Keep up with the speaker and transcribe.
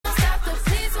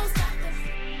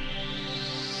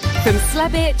From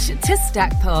Slebech to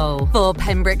Stackpole for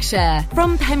Pembrokeshire.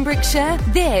 From Pembrokeshire,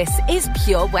 this is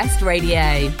Pure West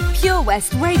Radio. Pure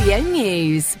West Radio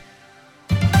News.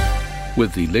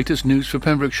 With the latest news for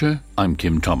Pembrokeshire, I'm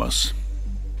Kim Thomas.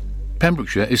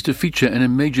 Pembrokeshire is to feature in a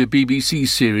major BBC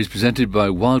series presented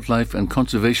by wildlife and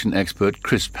conservation expert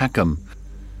Chris Packham.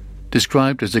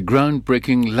 Described as a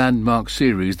groundbreaking landmark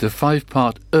series, the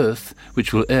 5-part Earth,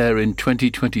 which will air in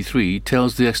 2023,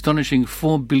 tells the astonishing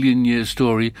 4 billion year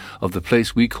story of the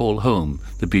place we call home,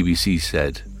 the BBC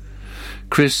said.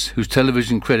 Chris, whose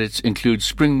television credits include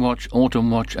Springwatch, Autumn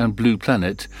Watch and Blue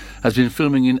Planet, has been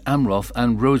filming in Amroth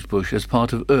and Rosebush as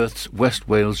part of Earth's West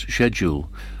Wales schedule.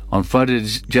 On Friday,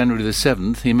 January the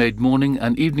 7th, he made morning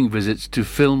and evening visits to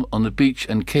film on the beach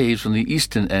and caves on the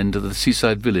eastern end of the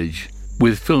seaside village,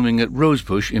 with filming at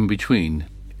Rosebush in between.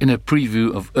 In a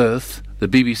preview of Earth, the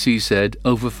BBC said,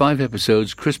 over 5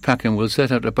 episodes, Chris Packham will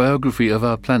set out a biography of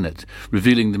our planet,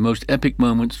 revealing the most epic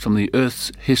moments from the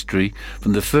Earth's history,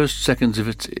 from the first seconds of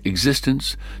its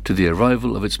existence to the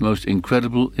arrival of its most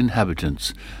incredible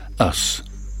inhabitants, us.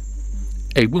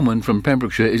 A woman from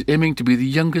Pembrokeshire is aiming to be the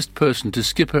youngest person to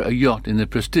skipper a yacht in the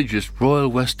prestigious Royal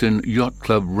Western Yacht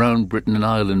Club Round Britain and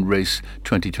Ireland Race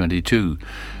 2022.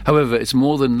 However, it's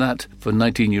more than that for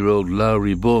 19-year-old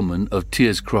Lowry Borman of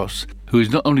Tiers Cross, who is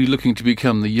not only looking to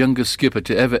become the youngest skipper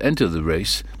to ever enter the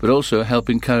race, but also help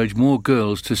encourage more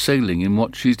girls to sailing in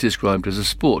what she's described as a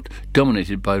sport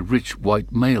dominated by rich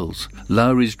white males.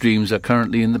 Lowry's dreams are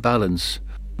currently in the balance,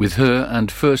 with her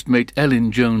and first mate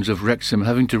Ellen Jones of Wrexham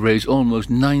having to raise almost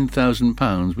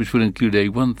 £9,000, which will include a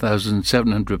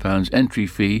 £1,700 entry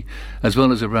fee, as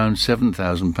well as around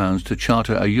 £7,000 to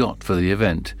charter a yacht for the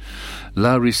event.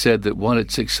 Lowry said that while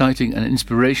it's exciting and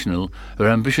inspirational, her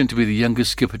ambition to be the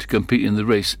youngest skipper to compete in the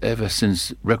race ever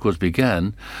since records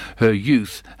began, her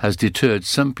youth has deterred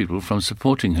some people from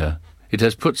supporting her. It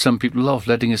has put some people off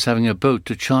letting us having a boat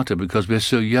to charter because we're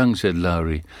so young, said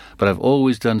Lowry, but I've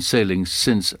always done sailing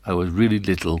since I was really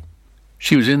little.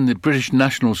 She was in the British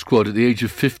national squad at the age of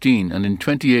 15, and in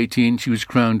 2018 she was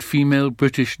crowned Female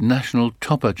British National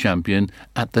Topper Champion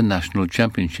at the National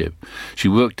Championship. She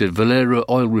worked at Valera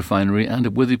Oil Refinery and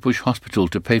at Withybush Hospital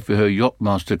to pay for her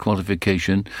Yachtmaster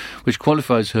qualification, which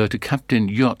qualifies her to captain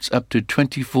yachts up to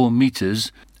 24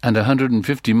 metres and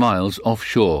 150 miles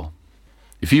offshore.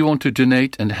 If you want to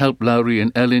donate and help Lowry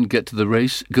and Ellen get to the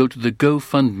race, go to the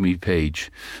GoFundMe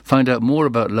page. Find out more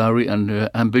about Lowry and her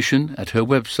ambition at her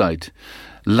website,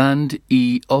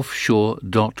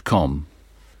 landeoffshore.com.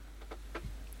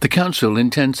 The council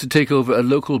intends to take over a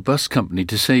local bus company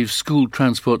to save school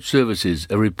transport services,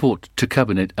 a report to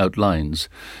Cabinet outlines.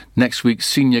 Next week,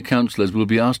 senior councillors will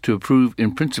be asked to approve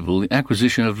in principle the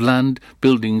acquisition of land,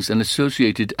 buildings and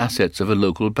associated assets of a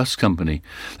local bus company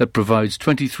that provides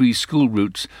 23 school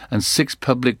routes and 6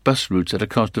 public bus routes at a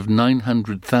cost of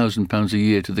 £900,000 a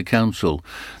year to the council,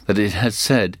 that it has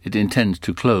said it intends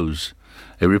to close.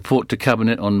 A report to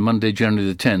Cabinet on Monday, January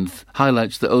the 10th,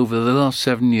 highlights that over the last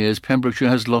 7 years, Pembrokeshire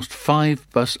has lost 5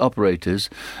 bus operators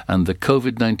and the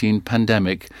COVID-19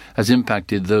 pandemic has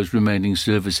impacted those remaining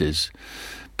services.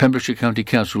 Pembrokeshire County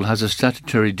Council has a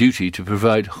statutory duty to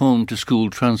provide home-to-school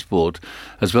transport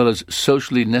as well as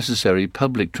socially necessary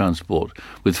public transport,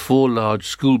 with 4 large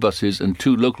school buses and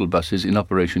 2 local buses in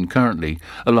operation currently,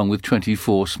 along with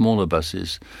 24 smaller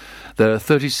buses. There are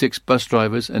 36 bus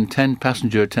drivers and 10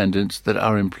 passenger attendants that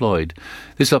are employed.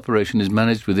 This operation is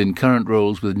managed within current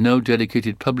roles with no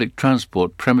dedicated public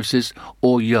transport premises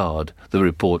or yard, the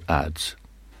report adds.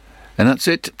 And that's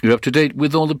it. You're up to date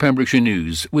with all the Pembrokeshire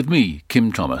news with me,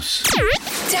 Kim Thomas.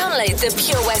 Download the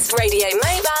Pure West Radio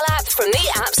mobile app from the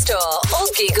App Store or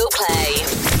Google Play.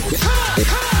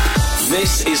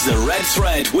 This is The Red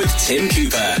Thread with Tim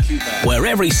Cooper, where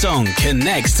every song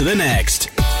connects to the next.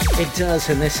 It does,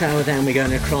 and this hour then we're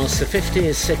going across the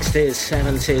 50s, 60s,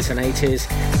 70s and 80s.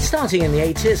 Starting in the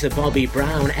 80s at Bobby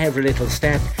Brown, Every Little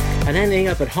Step, and ending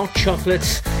up at Hot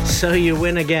Chocolates, So You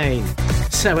Win Again.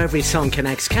 So every song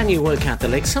connects. Can you work out the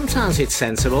licks? Sometimes it's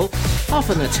sensible,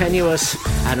 often they're tenuous,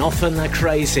 and often they're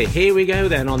crazy. Here we go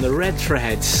then on The Red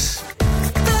Threads.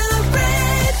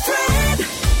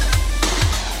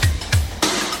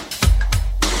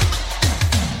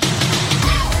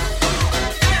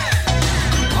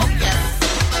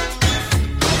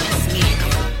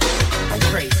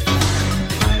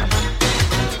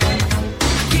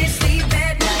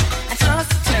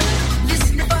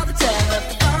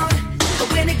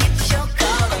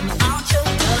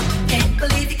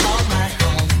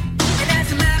 It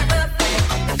doesn't matter, but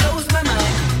it blows my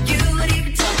mind. You would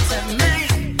even talk to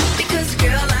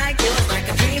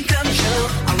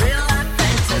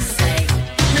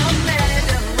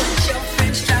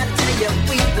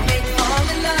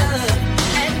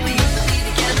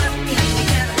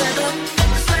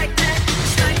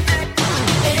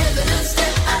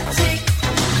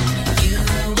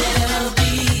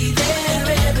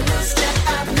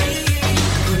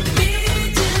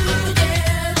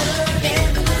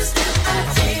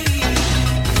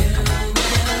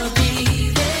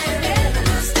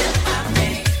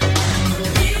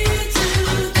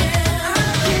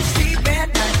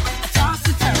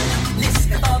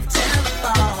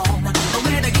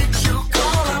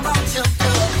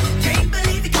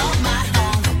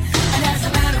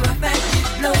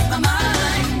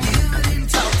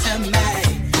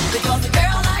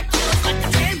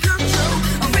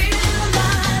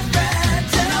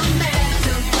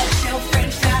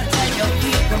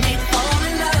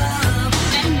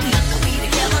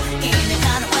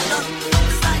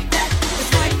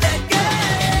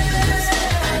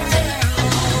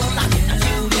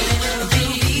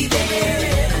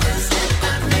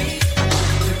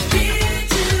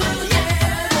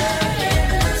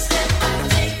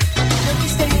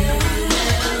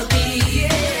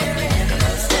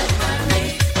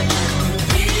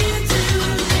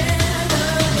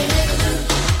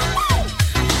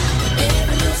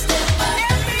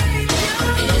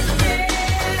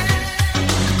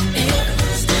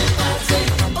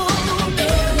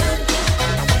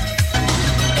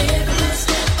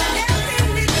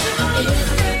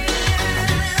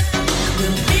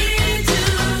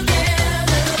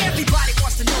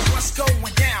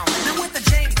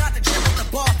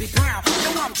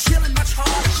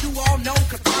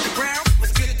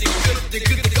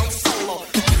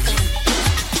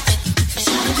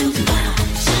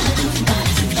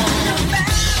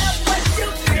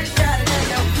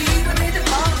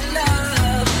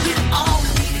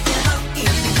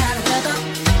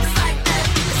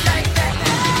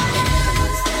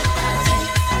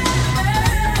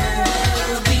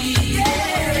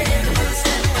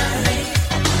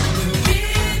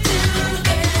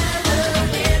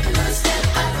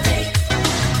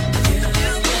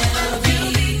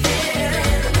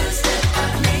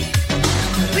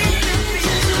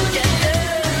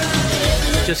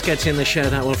Just gets in the show,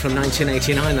 that one from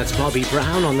 1989. That's Bobby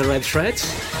Brown on the Red Threads.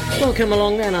 Welcome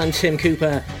along then, I'm Tim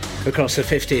Cooper. Across the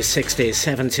 50s, 60s,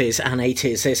 70s and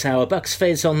 80s this hour. Bucks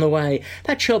Fizz on the way.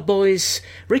 Pet Shop Boys,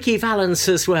 Ricky Valance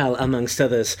as well, amongst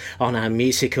others, on our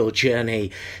musical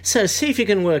journey. So see if you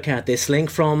can work out this link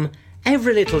from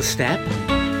Every Little Step.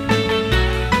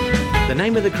 The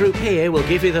name of the group here will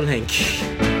give you the link.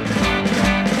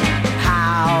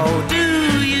 How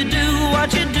do you do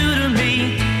what you do to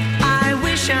me? I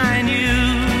wish I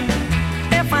knew.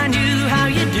 If I knew how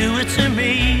you do it to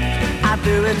me, I'd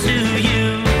do it to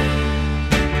you.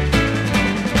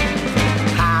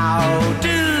 How do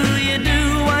you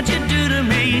do what you do to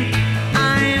me?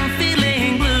 I'm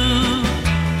feeling blue.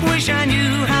 Wish I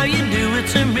knew how you do it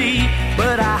to me,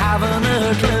 but I haven't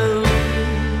a clue.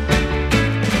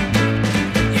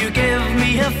 You give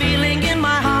me a feeling in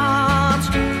my heart,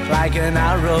 like an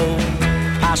arrow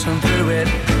passing through it.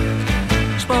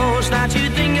 Suppose that you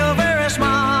think you're very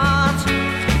smart,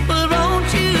 but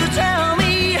won't you tell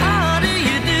me how do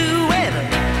you do it?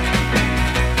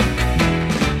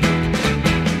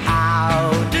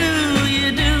 How do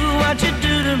you do what you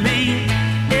do to me?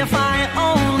 If I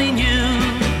only knew,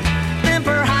 then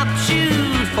perhaps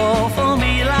you'd fall for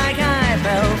me like I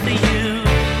fell for you.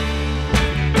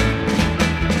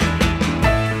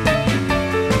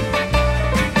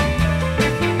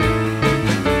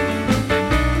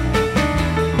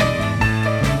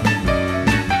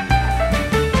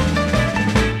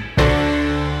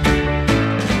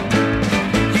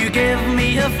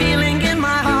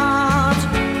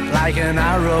 Like an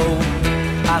arrow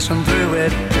passing through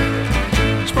it.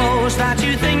 Suppose that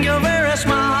you think you're very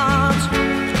smart,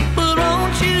 but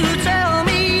won't you tell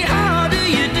me how do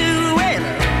you do it?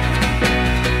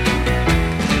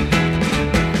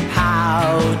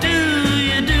 How do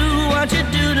you do what you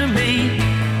do to me?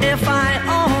 If I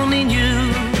only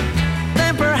knew,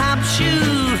 then perhaps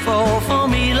you'd fall for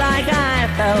me like I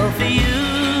fell for you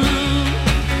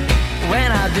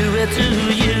when I do it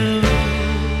to you.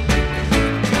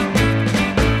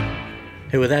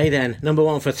 Who were they then? Number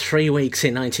one for 3 weeks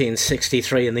in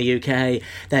 1963 in the UK.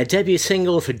 Their debut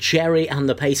single for Jerry and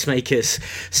the Pacemakers.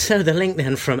 So the link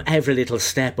then from Every Little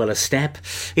Step. Well, a step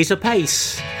is a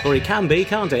pace. Or it can be,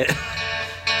 can't it?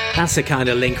 That's the kind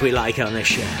of link we like on this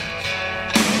show.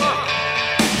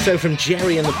 So from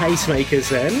Jerry and the Pacemakers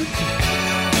then.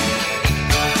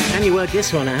 Can you work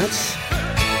this one out?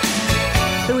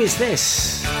 Who is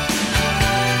this?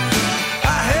 I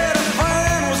had a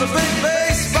friend, was a big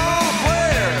baseball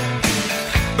player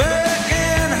back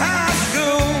in high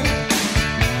school.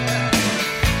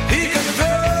 He could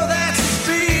throw that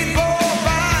speedball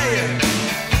by you,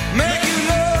 make you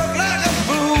look like a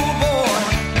fool, boy.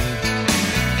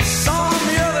 Saw him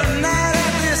the other night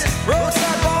at this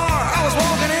roadside bar. I was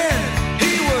walking in,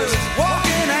 he was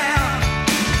walking out.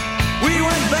 We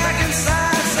went back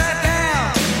inside, sat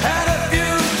down, had a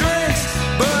few drinks.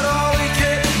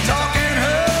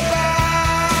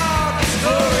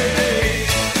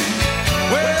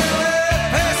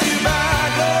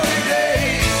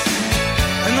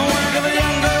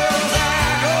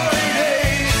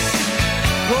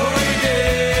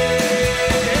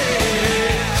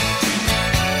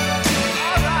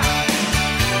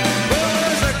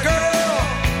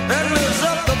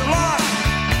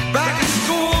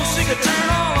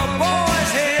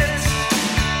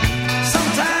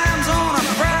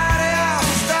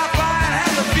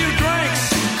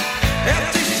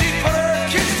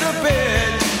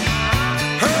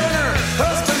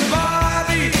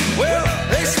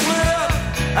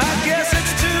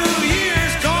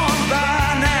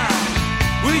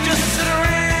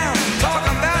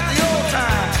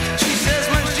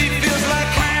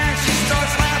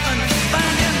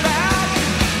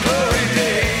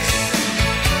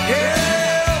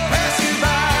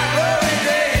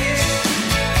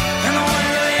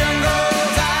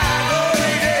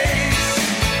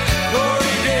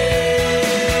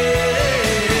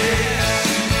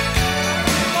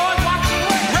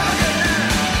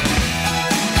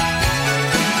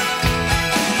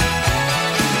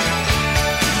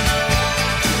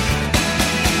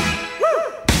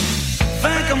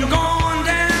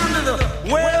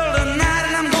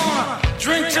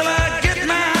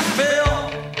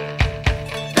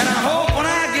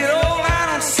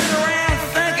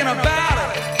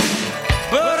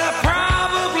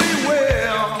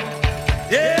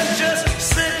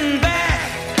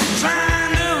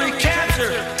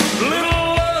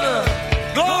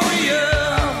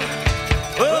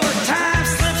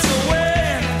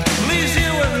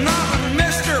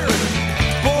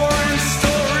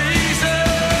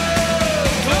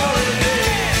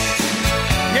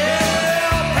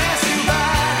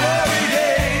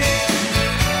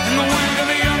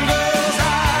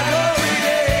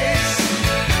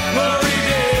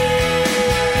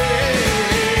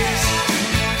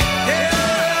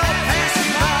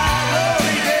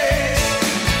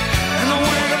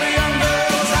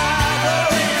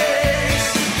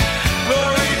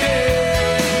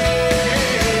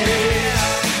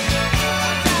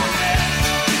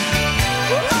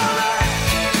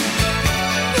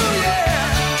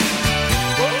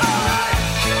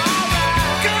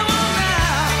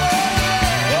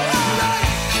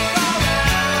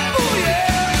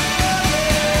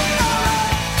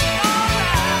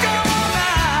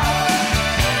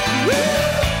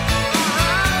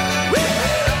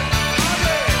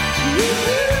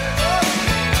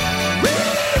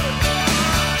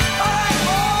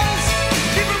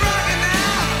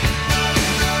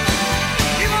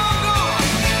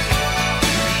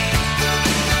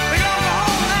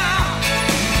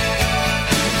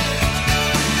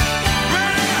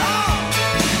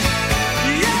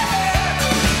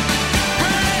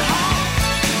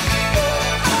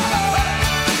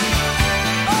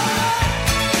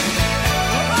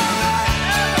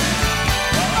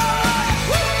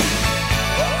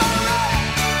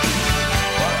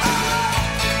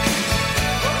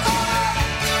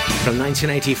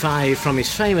 1985 from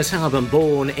his famous album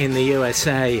Born in the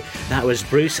USA. That was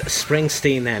Bruce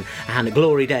Springsteen then, and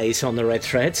Glory Days on the Red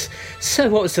Threads. So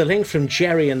what was the link from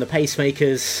Jerry and the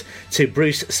Pacemakers to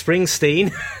Bruce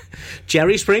Springsteen?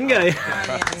 Jerry Springer.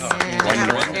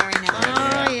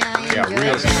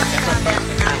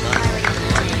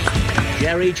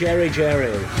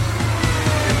 Jerry.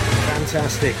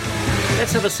 Fantastic.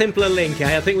 Let's have a simpler link,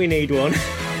 eh? I think we need one.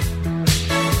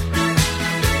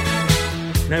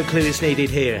 No clues needed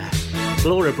here.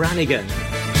 Laura Branigan.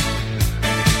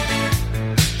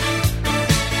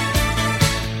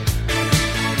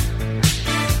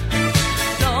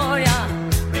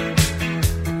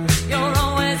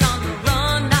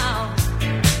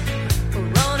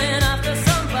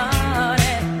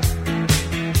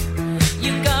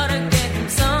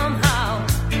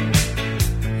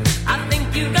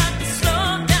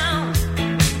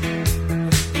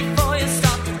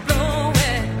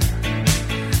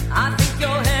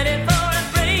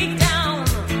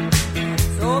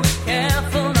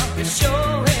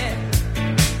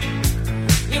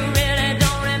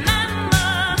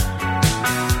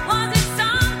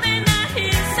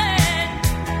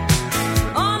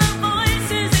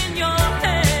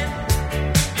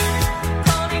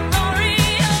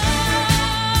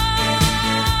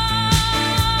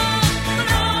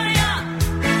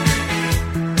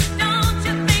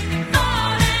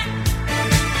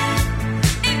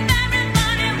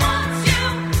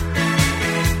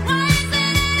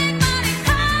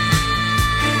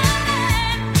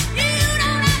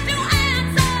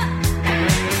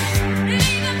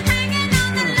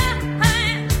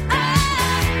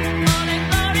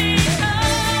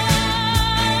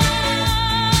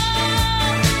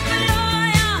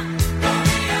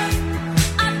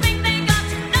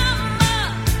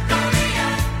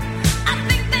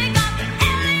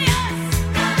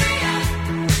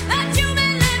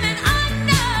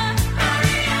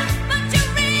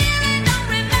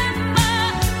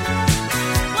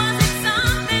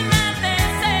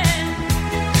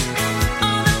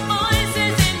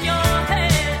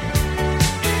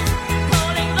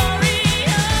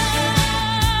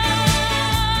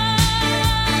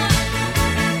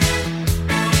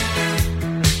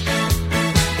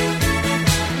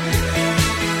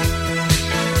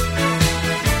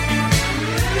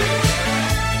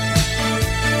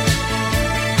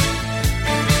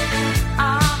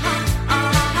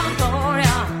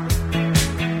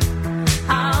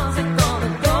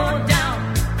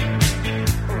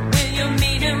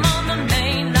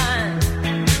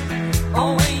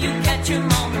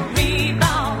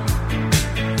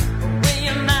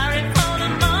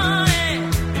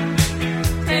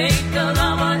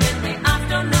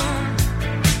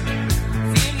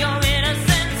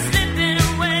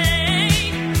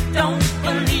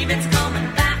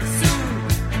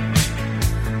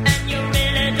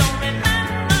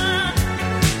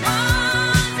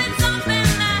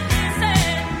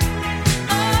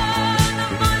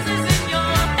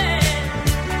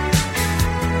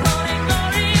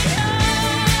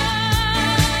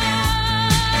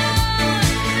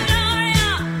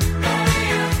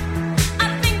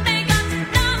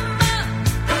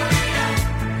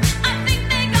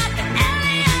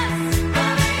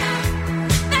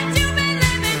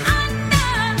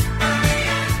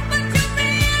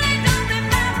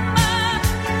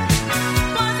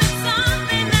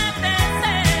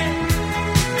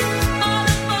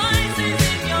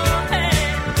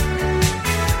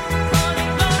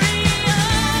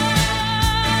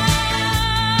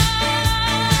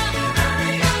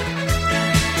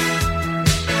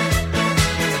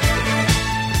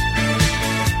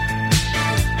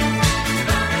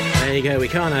 We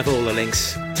can't have all the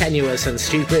links tenuous and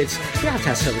stupid. We have to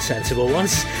have some sensible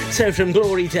ones. So from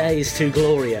Glory Days to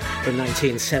Gloria from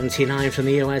 1979 from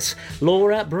the US,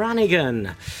 Laura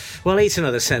Branigan. Well, it's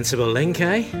another sensible link,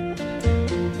 eh?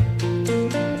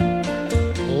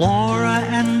 Laura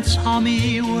and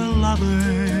Tommy were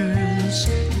lovers.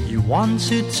 He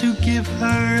wanted to give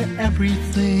her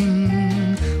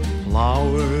everything.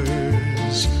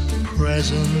 Flowers,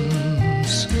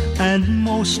 presents, and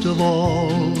most of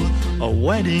all, a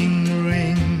wedding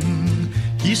ring.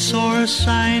 He saw a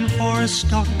sign for a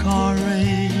stock car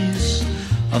race,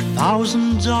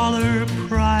 $1,000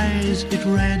 prize it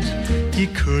read. He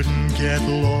couldn't get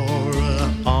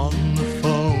Laura on the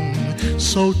phone,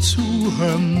 so to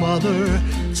her mother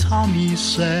Tommy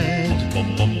said,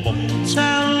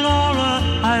 "Tell Laura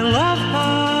I love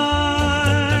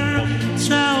her,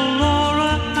 tell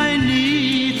Laura I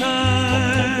need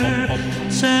her,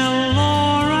 tell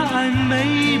Laura I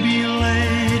may be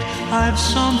late, I've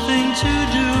something to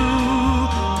do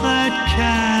that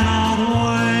cannot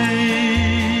wait."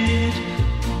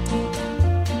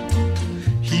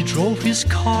 drove his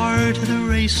car to the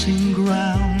racing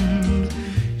ground.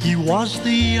 He was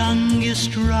the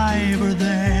youngest driver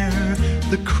there.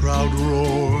 The crowd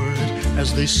roared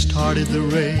as they started the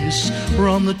race.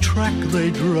 Round the track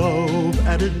they drove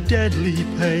at a deadly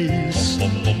pace.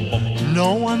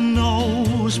 No one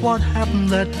knows what happened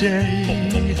that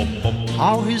day,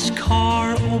 how his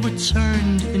car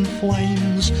overturned in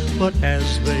flames. But as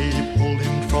they pulled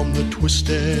him from the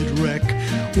twisted wreck,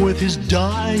 with his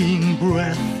dying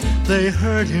breath, they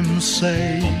heard him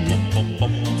say,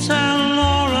 "Tell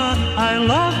Laura I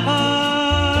love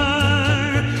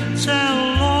her. Tell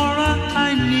Laura I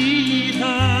need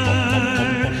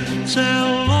her. Tell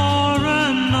Laura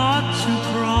not to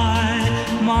cry.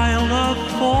 My love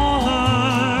for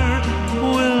her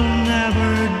will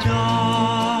never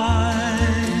die."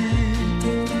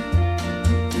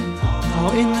 Now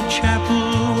in the chapel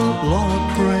Laura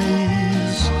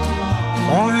prays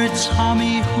for her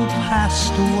Tommy who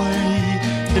passed away.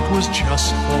 It was just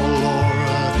for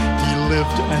Laura he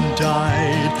lived and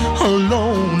died.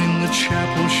 Alone in the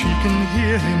chapel she can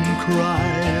hear him cry,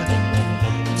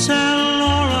 "Tell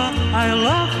Laura I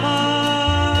love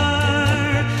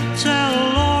her. Tell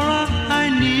Laura I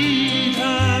need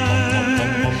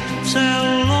her. Tell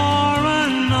Laura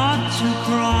not to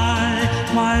cry.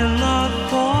 My love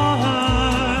for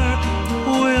her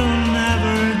will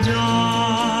never die.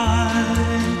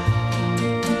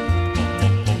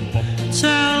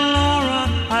 Tell Laura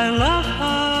I love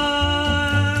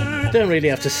her." Don't really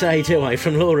have to say, do I?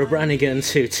 From Laura Branigan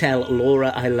to Tell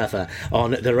Laura I Love Her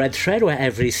on The Red Thread, where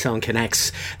every song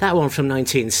connects. That one from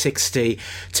 1960.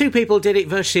 Two people did it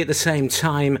virtually at the same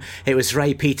time. It was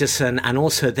Ray Peterson and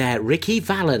also there Ricky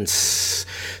Valance.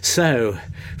 So,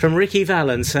 from Ricky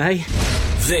Valance, eh?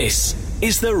 This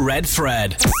is The Red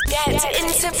Thread. Get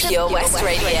into Pure West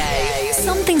Radio.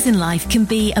 Some things in life can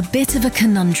be a bit of a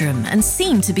conundrum and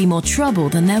seem to be more trouble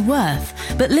than they're worth.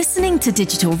 But listening to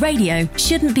digital radio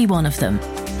shouldn't be one of them.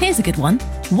 Here's a good one.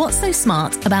 What's so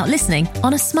smart about listening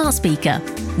on a smart speaker?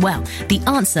 Well, the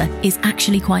answer is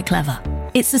actually quite clever.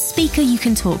 It's a speaker you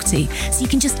can talk to, so you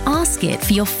can just ask it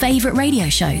for your favourite radio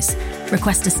shows.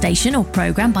 Request a station or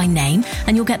programme by name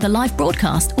and you'll get the live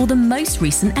broadcast or the most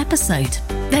recent episode.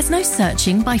 There's no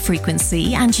searching by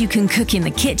frequency and you can cook in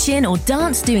the kitchen or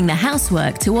dance doing the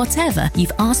housework to whatever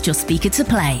you've asked your speaker to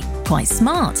play. Quite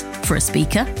smart for a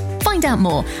speaker. Find out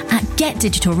more at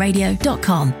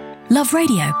getdigitalradio.com. Love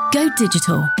radio. Go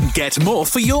digital. Get more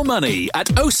for your money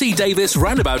at OC Davis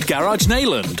Roundabout Garage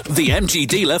Neyland, the MG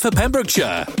dealer for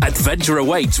Pembrokeshire. Adventure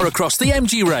awaits across the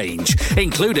MG range,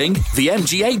 including the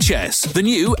MG HS, the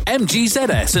new MG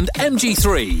ZS and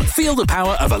MG3. Feel the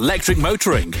power of electric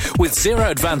motoring with zero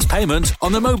advance payment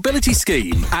on the mobility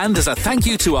scheme. And as a thank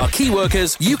you to our key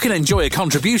workers, you can enjoy a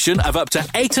contribution of up to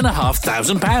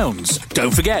 £8,500.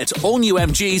 Don't forget, all new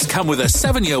MGs come with a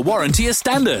 7-year warranty as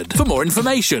standard. For more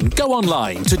information, go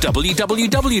online to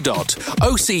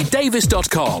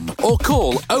www.ocdavis.com or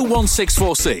call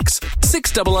 01646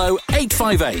 600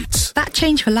 858. That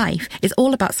Change for Life is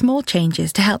all about small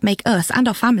changes to help make us and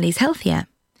our families healthier.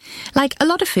 Like, a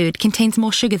lot of food contains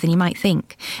more sugar than you might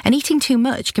think, and eating too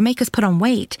much can make us put on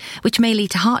weight, which may lead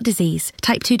to heart disease,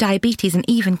 type 2 diabetes and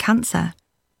even cancer.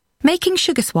 Making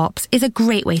sugar swaps is a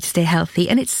great way to stay healthy,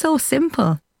 and it's so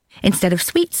simple. Instead of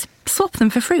sweets, swap them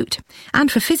for fruit. And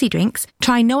for fizzy drinks,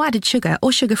 try no added sugar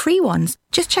or sugar-free ones.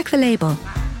 Just check the label.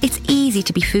 It's easy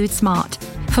to be food smart.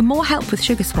 For more help with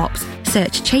sugar swaps,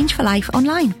 search Change for Life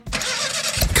online.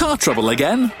 Car trouble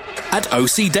again? At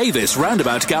OC Davis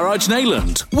Roundabout Garage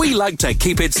Neyland, we like to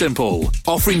keep it simple,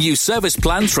 offering you service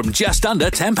plans from just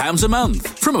under £10 a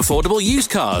month. From affordable used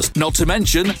cars, not to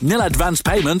mention nil advance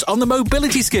payment on the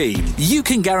mobility scheme. You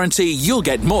can guarantee you'll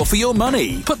get more for your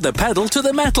money. Put the pedal to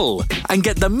the metal and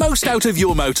get the most out of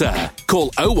your motor.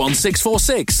 Call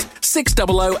 01646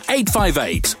 600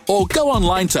 858 or go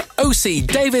online to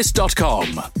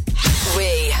ocdavis.com.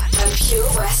 We are Pure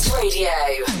West Radio.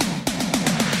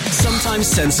 Sometimes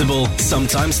sensible,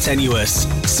 sometimes tenuous,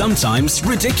 sometimes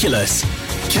ridiculous.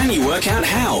 Can you work out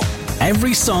how?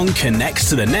 Every song connects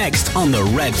to the next on The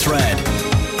Red Thread.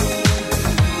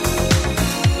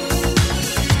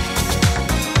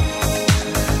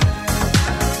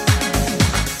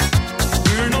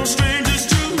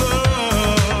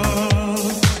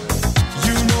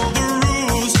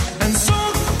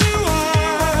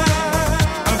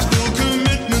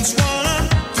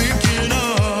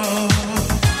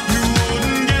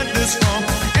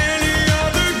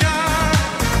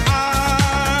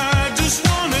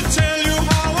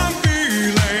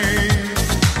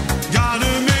 Gotta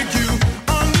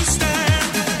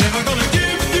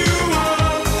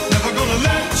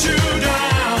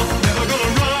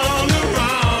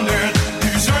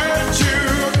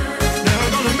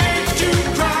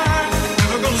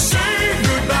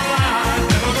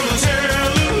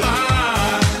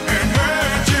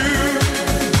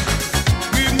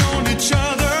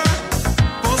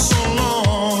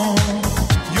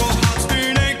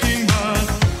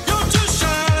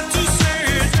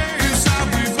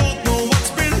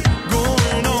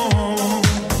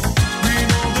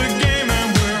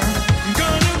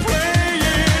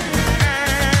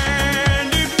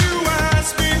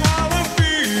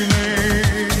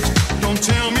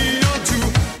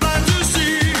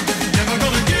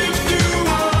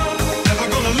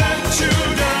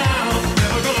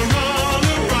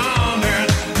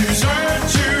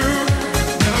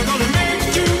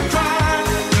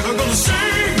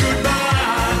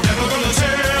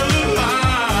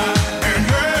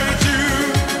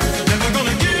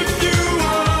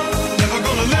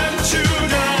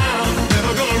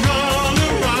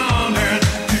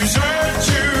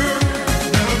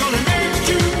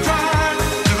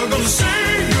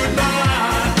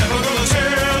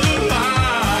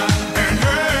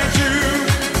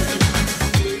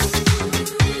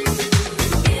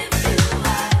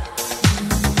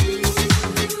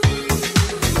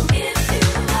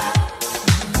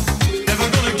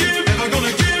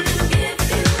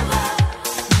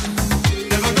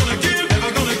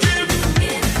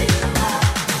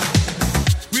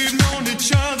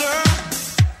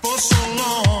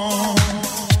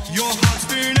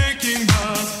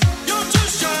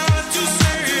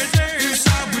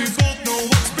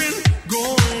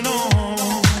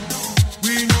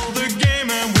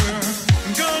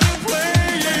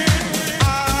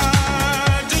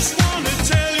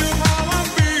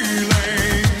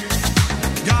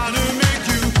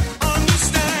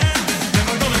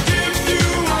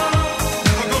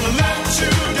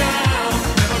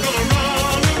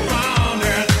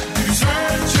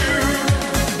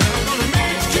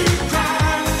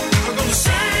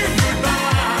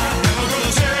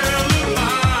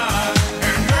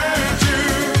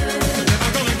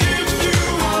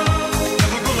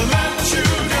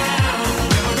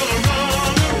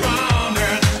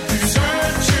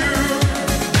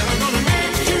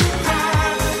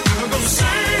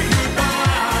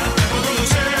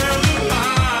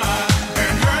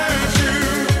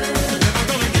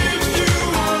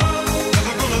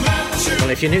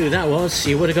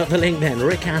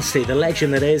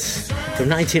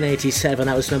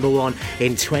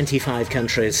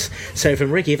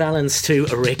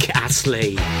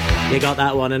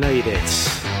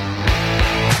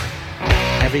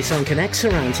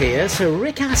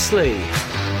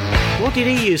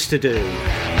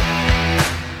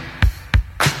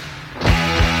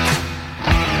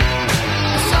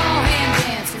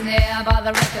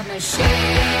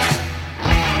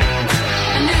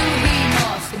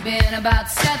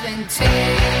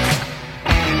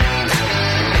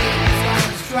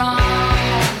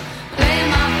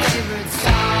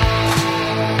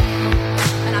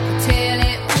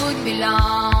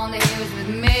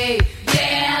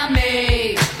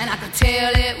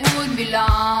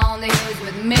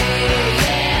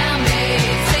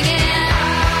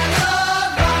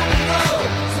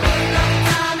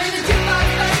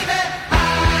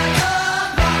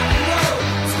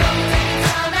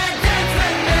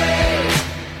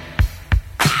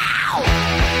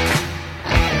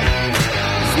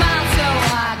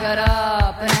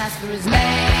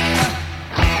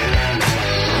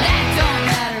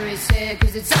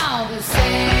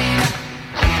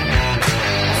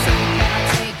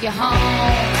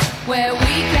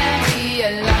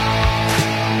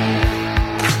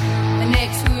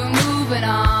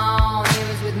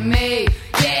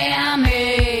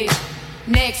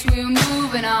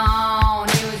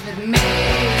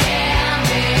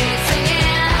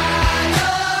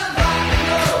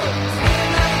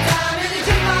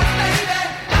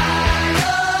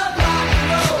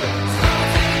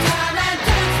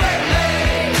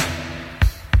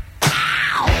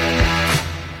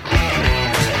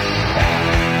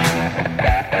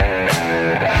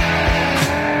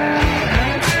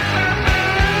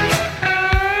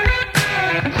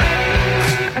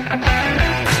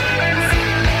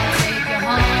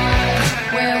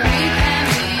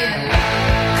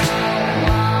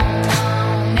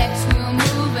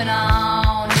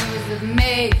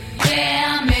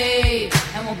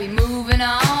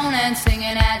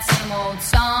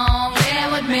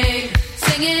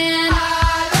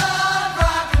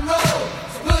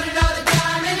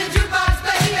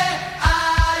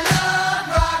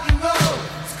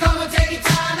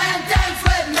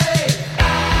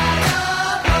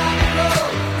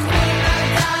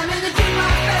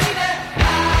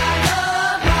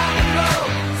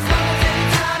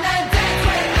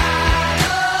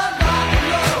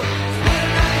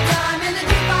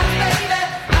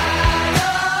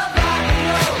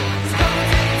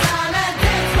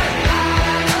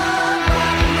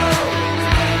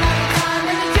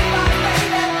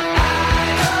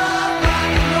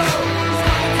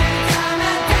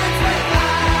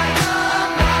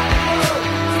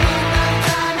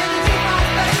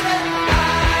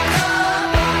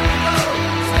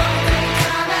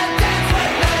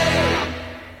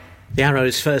The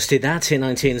Arrows first did that in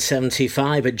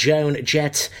 1975, but Joan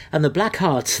Jett and the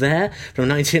Blackhearts there from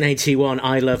 1981,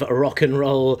 I Love Rock and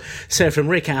Roll. So from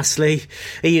Rick Astley,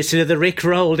 he used to do the Rick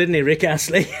Roll, didn't he, Rick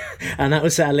Astley? And that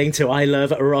was our link to I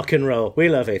Love Rock and Roll. We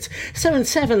love it. So in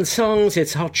 7 songs,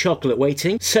 it's Hot Chocolate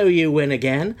Waiting, So You Win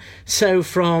Again. So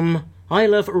from I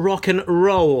Love Rock and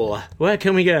Roll, where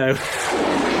can we go?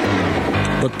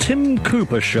 The Tim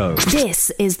Cooper Show.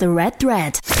 This is The Red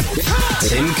Thread.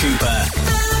 Tim Cooper.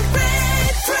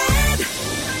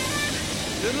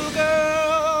 Little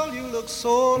girl, you look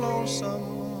so lonesome.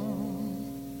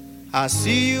 I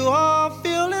see you are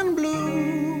feeling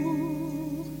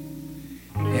blue.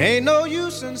 Ain't no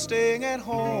use in staying at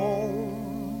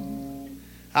home.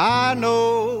 I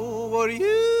know what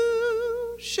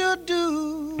you should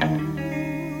do.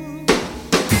 Come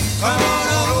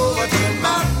on over to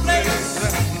my place.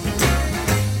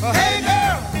 Oh, hey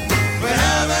girl, we're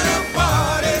having a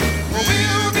party.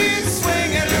 We'll be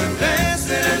swinging and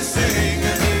dancing and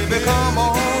singing. Baby, come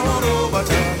on over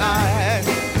tonight.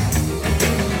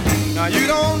 Now you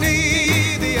don't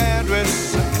need the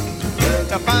address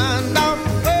to find out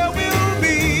where we'll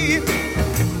be,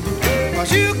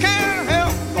 'cause you can't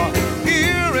help but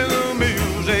hearing the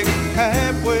music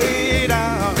halfway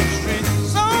down the street.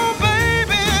 So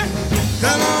baby,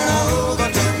 come on over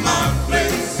to my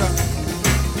place.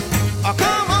 Oh,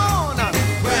 come on,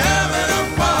 we're having a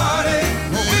party.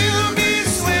 We'll be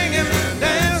swinging,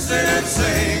 dancing and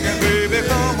singing. Baby,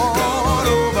 come on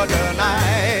over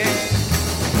tonight.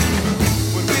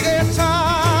 When we get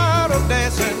tired of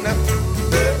dancing,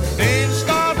 ain't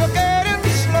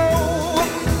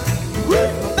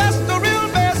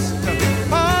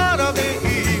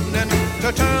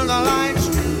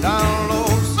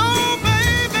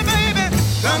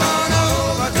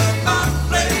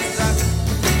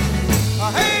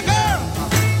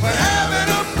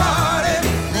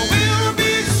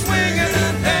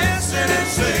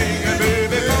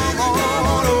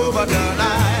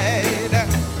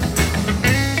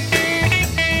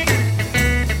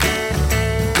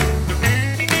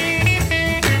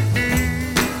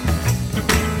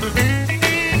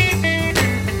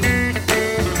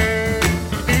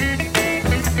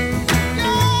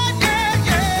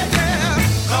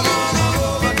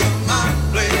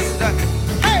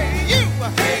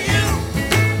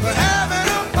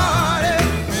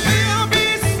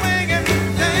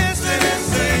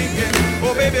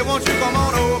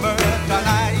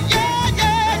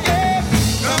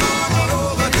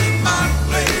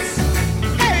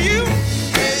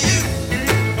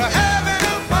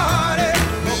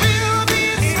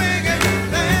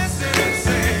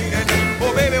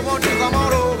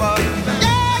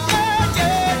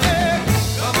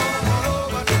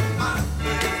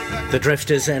The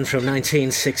Drifters then from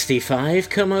 1965,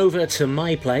 Come Over to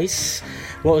My Place.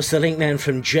 What was the link then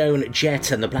from Joan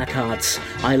Jett and the Blackhearts,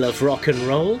 I Love Rock and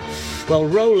Roll? Well,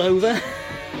 roll over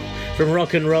from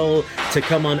rock and roll to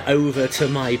come on over to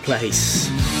my place.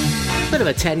 Bit of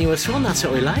a tenuous one, that's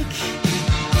what we like.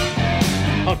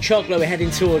 Hot Chocolate, we're heading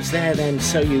towards there then,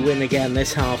 So You Win again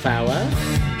this half hour.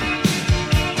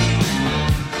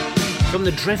 From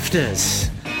the Drifters,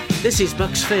 this is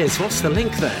Bucks Fizz. What's the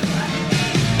link then?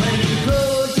 When you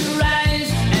close your eyes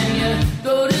and you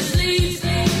go to sleep,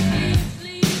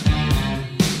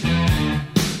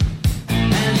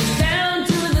 and it's down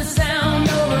to the sound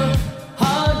of a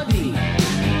heartbeat.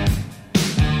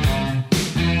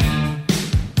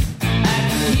 I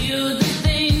can hear the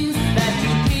things that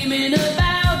you're dreaming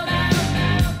about.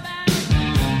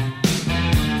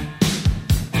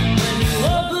 When you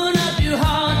open up your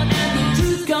heart and the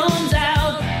truth comes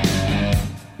out.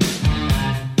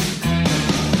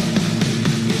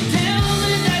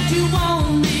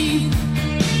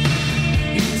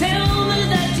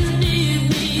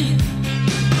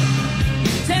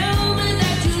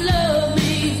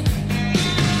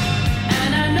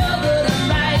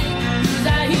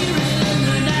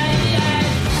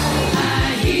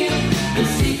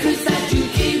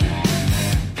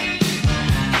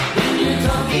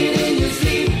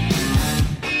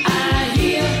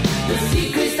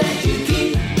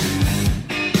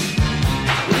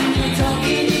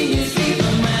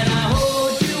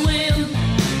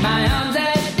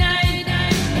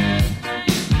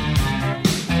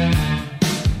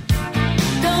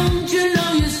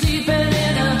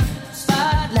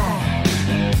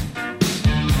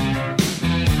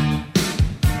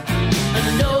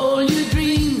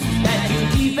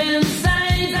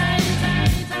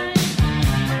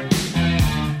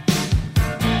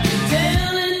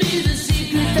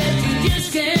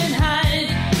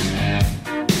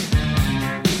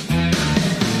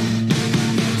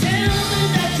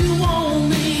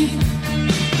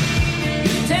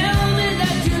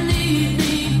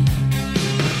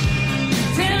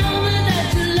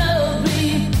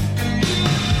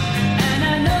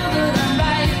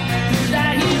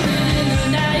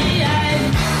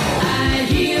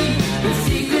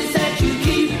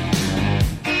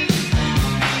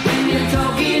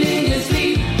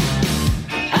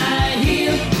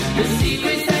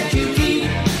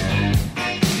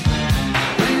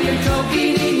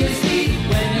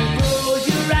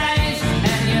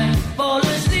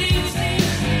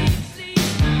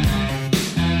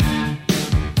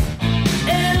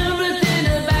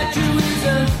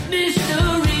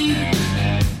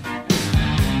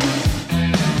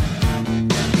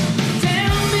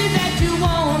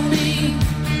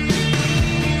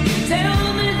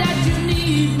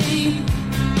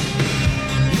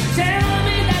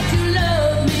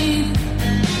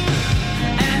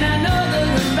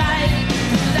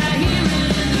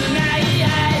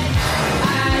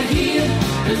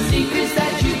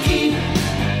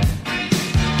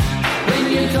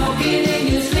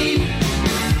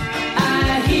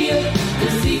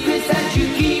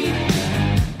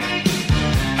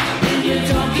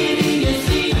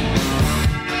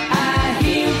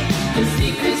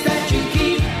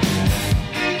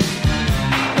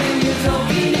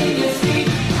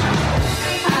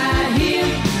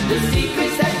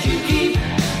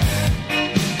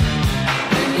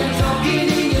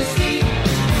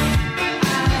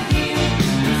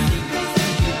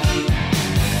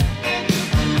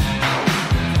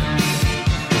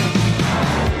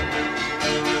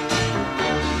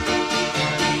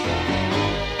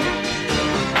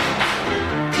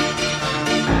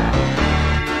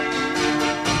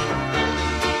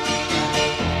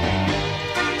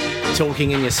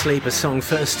 Talking in Your Sleep, a song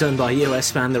first done by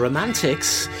US band The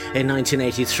Romantics in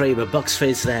 1983, but Bucks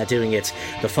Fizz there doing it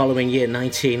the following year,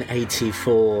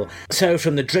 1984. So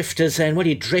from the Drifters then, well,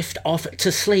 you drift off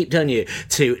to sleep, don't you,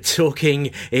 to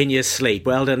Talking in Your Sleep.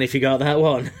 Well done if you got that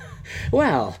one.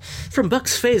 Well, from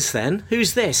Bucks Fizz then,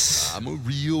 who's this? I'm a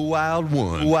real wild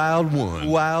one, wild one,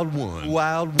 wild one,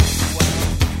 wild one.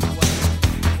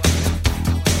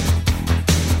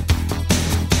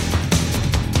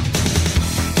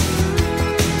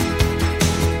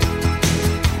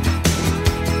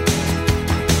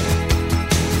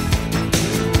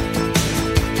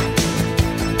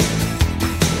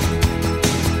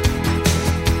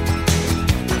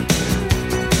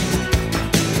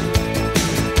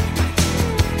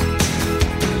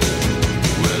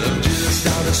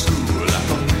 School, like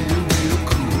I'm real, real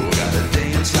cool. Gotta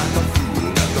dance like a fool.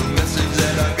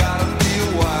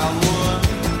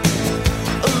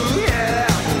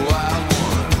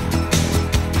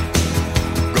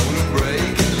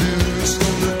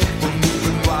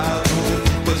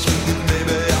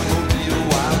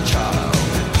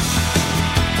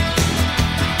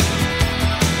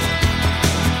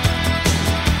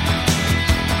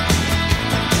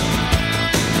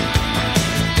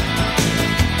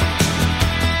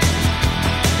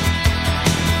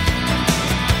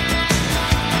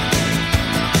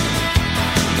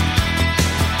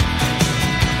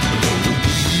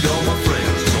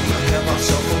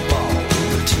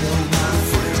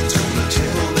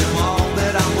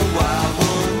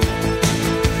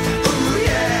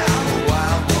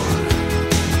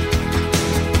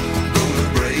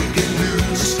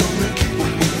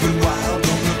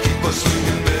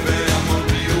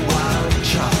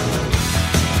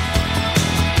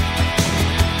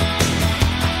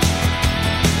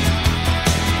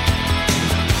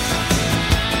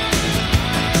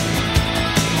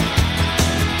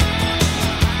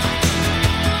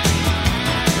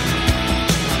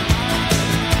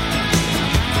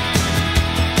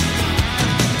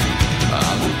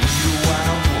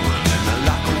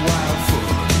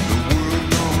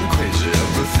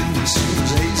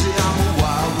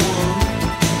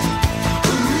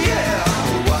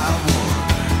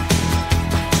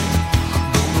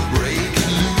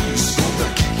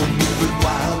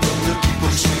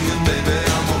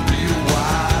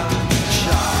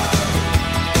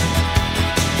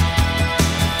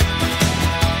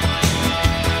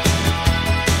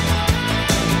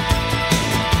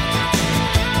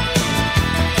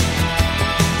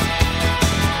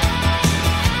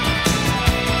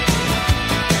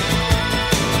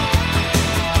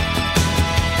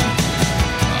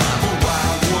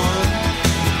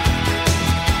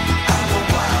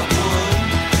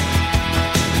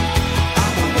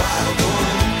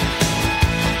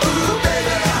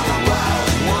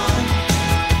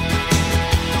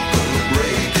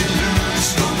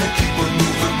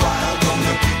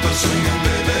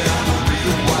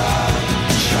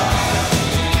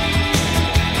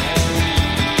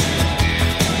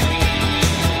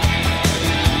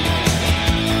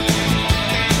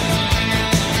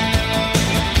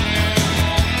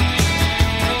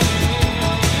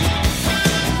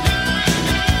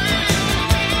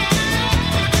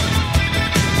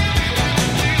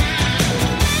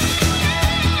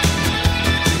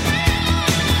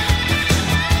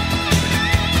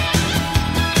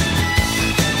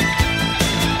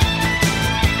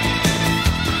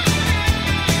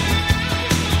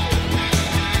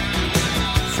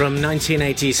 from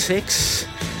 1986.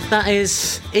 That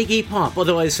is Iggy Pop,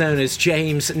 otherwise known as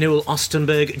James Newell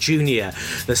Ostenberg Jr.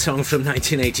 The song from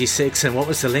 1986, and what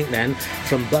was the link then?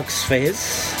 From Bucks Fizz.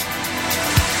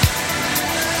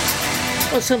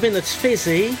 Well, something that's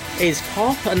fizzy is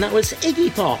pop, and that was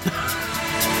Iggy Pop.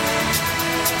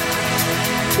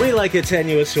 We like a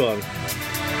tenuous one.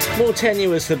 More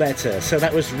tenuous the better. So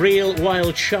that was Real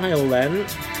Wild Child then.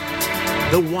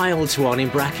 The Wild one in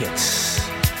brackets.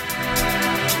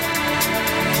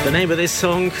 The name of this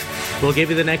song, we'll give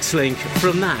you the next link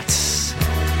from that.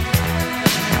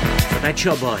 The Pet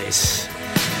Shop Boys.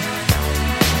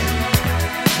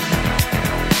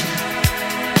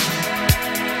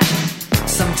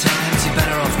 Sometimes you're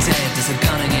better off dead. There's a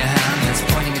gun in your hand that's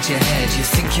pointing at your head. You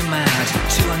think you're mad,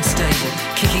 too unstable,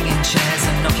 kicking in chairs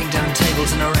and knocking down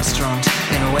tables in a restaurant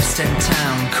in a West End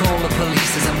town. Call the police,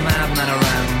 there's a madman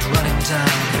around, running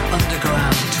down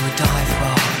underground to a dive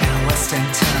bar in a West End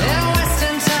town. In a West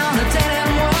End town, a dead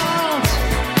end world,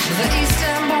 the East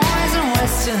End boys and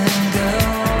West End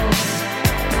girls.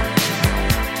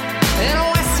 In a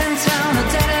West End town, a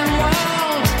dead end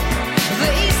world, the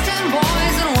East End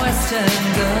boys and West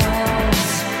End girls.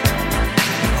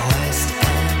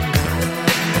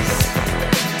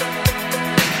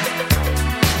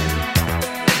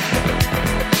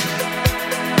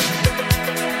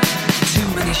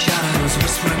 Shadows,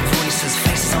 whispering voices,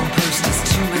 faces on posters,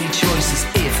 too many choices.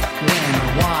 If, when,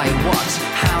 why, what,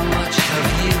 how much have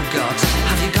you got?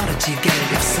 Have you got it, do you get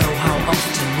it? If so, how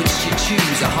often? Which do you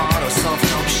choose, a hard or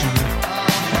soft option?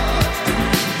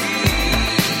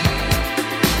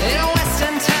 In a West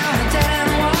End town, a dead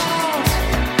end world,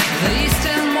 the East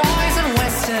End boys and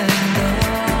West End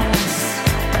girls.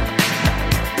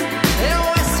 In a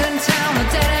West End town, a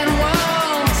dead end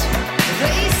world, the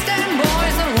East End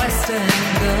boys and West End.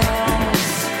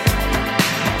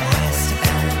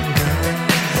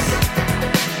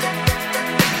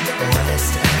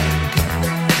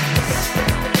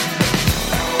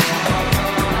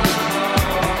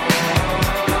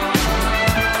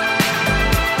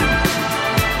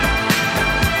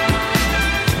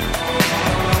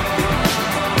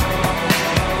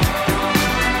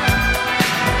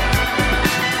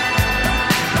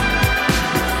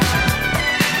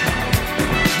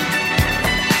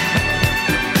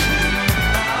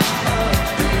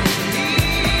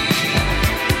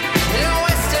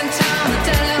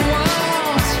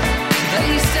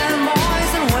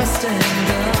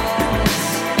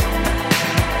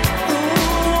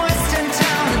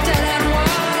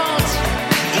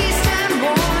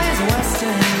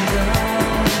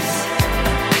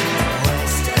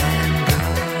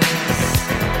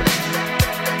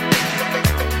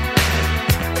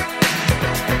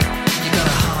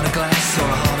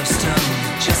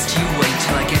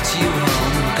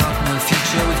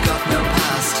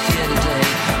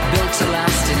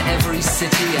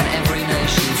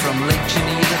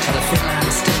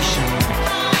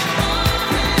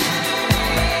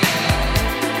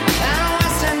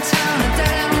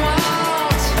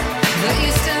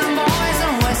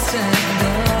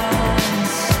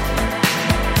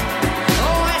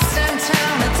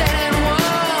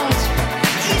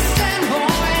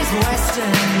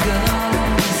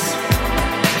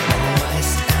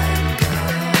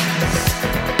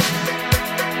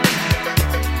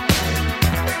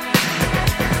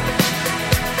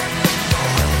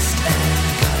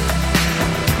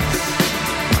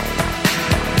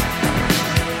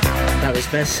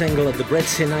 Best single of the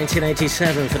Brits in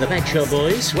 1987 for the Pet Shop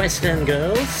Boys, West End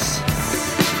Girls.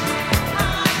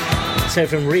 So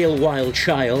from Real Wild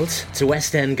Child to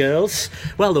West End Girls,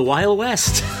 well, the Wild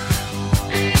West.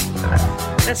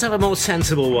 Let's have a more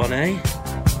sensible one, eh?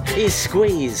 Here's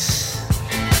Squeeze.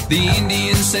 The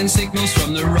Indians send signals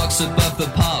from the rocks above the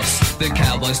pass. The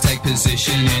cowboys take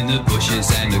position in the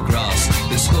bushes and the grass.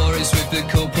 The score is with the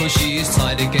corporal, she is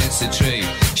tied against a tree.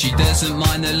 She doesn't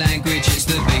mind the language, it's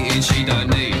the beating she don't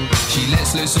need. She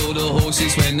lets loose all the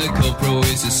horses when the corporal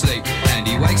is asleep. And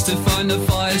he wakes to find the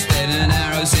fire's dead and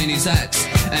arrows in his axe.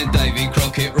 And Davy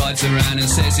Crockett rides around and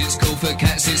says it's cool for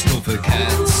cats, it's cool for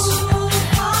cats.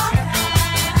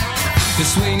 The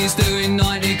Sweeney's doing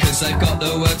 90 cause they've got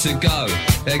the work to go.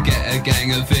 They get a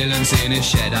gang of villains in a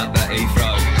shed up at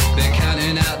Heathrow. They're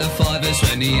counting out the fivers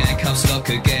when the handcuffs lock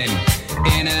again.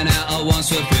 In and out at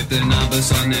once with the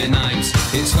numbers on their names.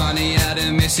 It's funny how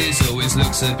the missus always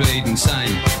looks a bleeding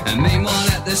sane. And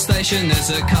meanwhile at the station there's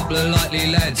a couple of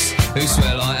likely lads who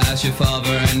swear like how's your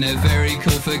father, and they're very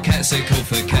cool for cats, they're cool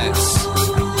for cats.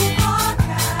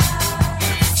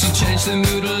 change the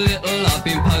mood a little. I've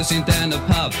been posing down the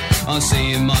pub. I'm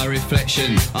seeing my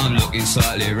reflection, I'm looking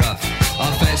slightly rough.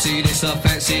 I fancy this, I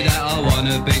fancy that, I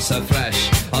wanna be so flash.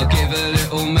 I'll give a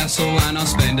little muscle and I'll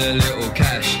spend a little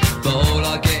cash. But all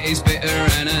I get is bitter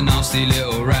and a nasty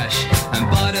little rash. And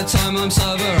by the time I'm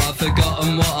sober, I've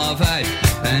forgotten what I've had.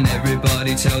 And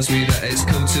everybody tells me that it's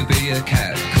cool to be a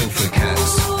cat, cool for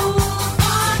cats.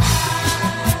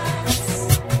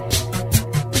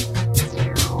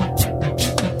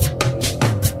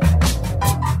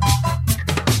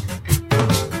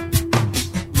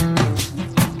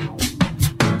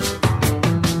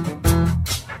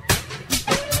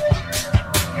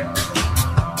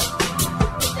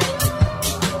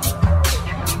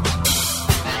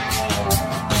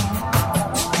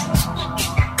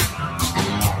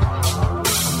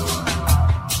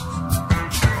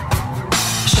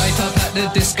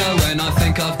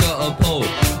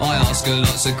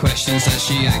 Lots of questions as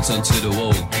she hangs onto the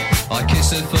wall. I kiss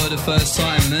her for the first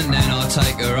time and then I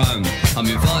take her home. I'm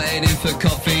invited in for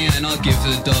coffee and I give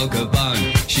the dog a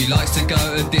bone. She likes to go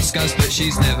to discos but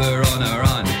she's never on her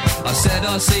own. I said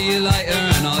I'll see you later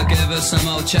and I'll give her some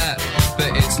old chat.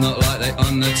 But it's not like they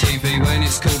on the TV. When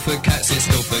it's cool for cats, it's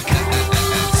cool for cats.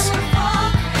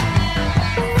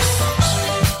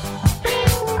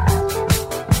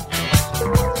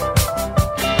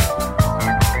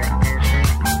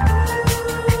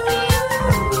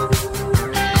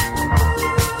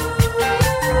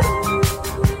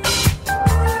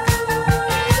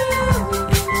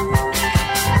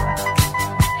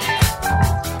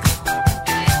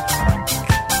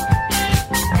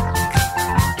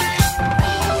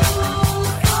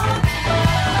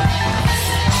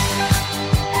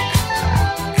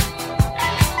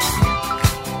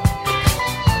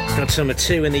 Number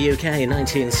 2 in the UK in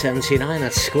 1979,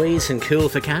 that's Squeeze and Cool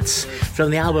for Cats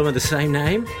from the album of the same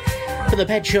name. For the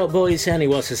Pet Shop Boys, only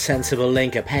was a sensible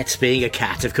link, a pet being a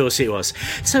cat, of course it was.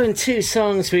 So in 2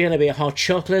 songs, we're going to be a hot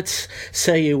chocolate,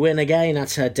 So You Win Again,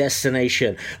 that's our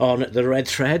destination on the Red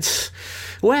Threads.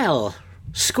 Well,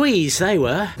 Squeeze they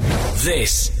were.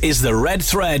 This is the Red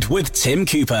Thread with Tim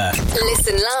Cooper.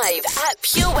 Listen live at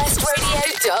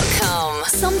purewestradio.com.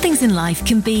 Some things in life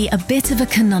can be a bit of a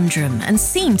conundrum and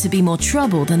seem to be more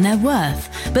trouble than they're worth.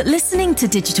 But listening to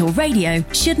digital radio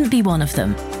shouldn't be one of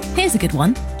them. Here's a good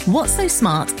one. What's so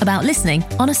smart about listening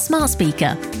on a smart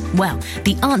speaker? Well,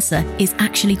 the answer is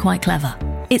actually quite clever.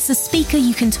 It's a speaker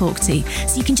you can talk to,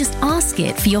 so you can just ask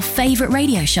it for your favourite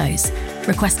radio shows.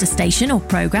 Request a station or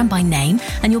programme by name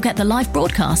and you'll get the live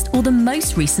broadcast or the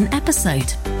most recent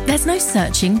episode. There's no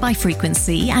searching by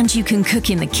frequency and you can cook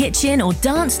in the kitchen or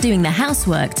dance doing the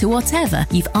housework to whatever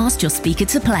you've asked your speaker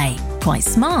to play. Quite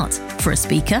smart for a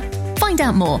speaker. Find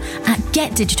out more at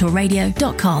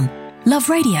getdigitalradio.com. Love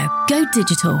radio. Go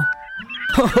digital.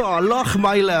 Oh,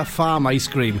 Lochmeyler Farm Ice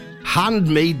Cream.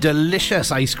 Handmade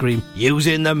delicious ice cream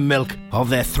using the milk of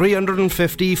their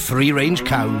 350 free-range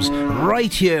cows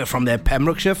right here from their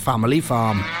Pembrokeshire family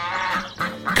farm.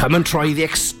 Come and try the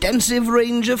extensive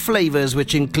range of flavours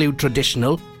which include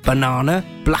traditional, banana,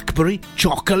 blackberry,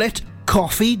 chocolate,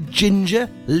 coffee, ginger,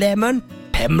 lemon,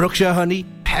 Pembrokeshire honey,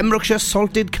 Pembrokeshire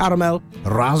salted caramel,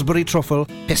 raspberry truffle,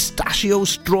 pistachio,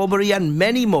 strawberry and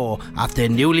many more at their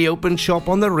newly opened shop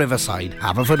on the Riverside,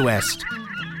 Haverfordwest.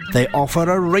 They offer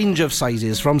a range of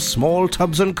sizes from small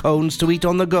tubs and cones to eat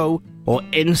on the go or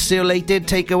insulated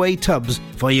takeaway tubs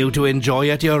for you to enjoy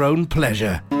at your own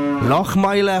pleasure.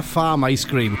 Lochmeyler Farm Ice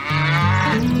Cream.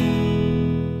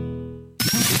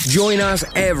 Join us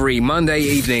every Monday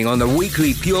evening on the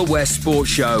weekly Pure West Sports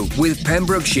Show with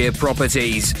Pembrokeshire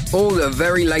Properties. All the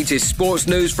very latest sports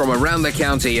news from around the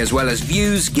county, as well as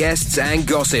views, guests and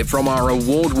gossip from our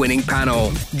award-winning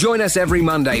panel. Join us every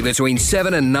Monday between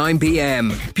 7 and 9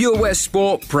 p.m. Pure West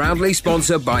Sport, proudly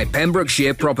sponsored by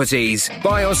Pembrokeshire Properties.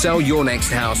 Buy or sell your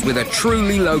next house with a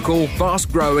truly local,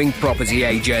 fast-growing property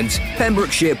agent.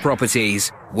 Pembrokeshire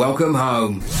Properties. Welcome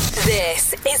home.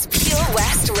 This is Pure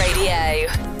West Radio.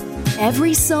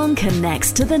 Every song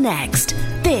connects to the next.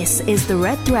 This is The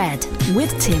Red Thread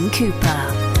with Tim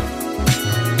Cooper.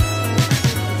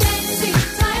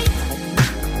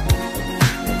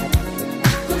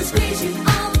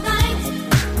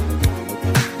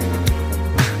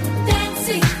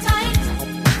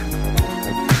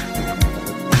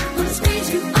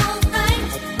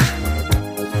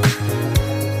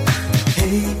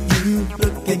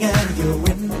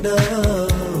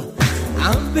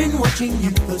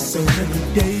 You for so many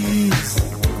days.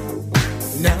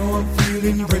 Now I'm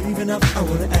feeling brave enough. I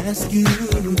wanna ask you,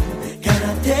 can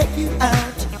I take you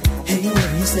out? Hey, what do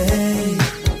you say?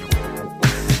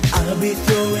 I'll be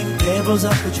throwing pebbles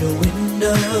up at your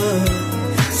window.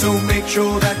 So make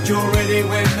sure that you're ready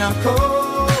when I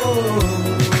call.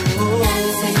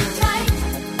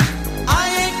 I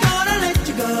ain't gonna let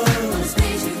you go.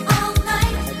 Squeeze you all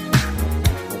night.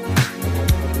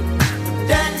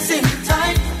 Dancing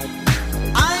tight.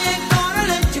 I ain't gonna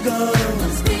let you go.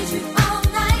 Squeeze you all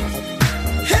night.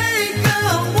 Hey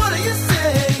girl, what do you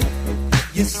say?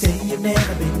 You say you've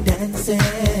never been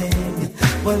dancing.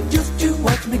 Well, just you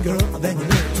watch me, girl, then you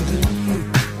know what to do.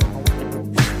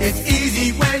 It's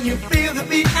easy when you feel the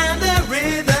beat and the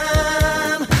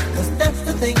rhythm, 'cause that's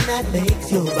the thing that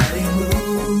makes your body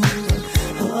move.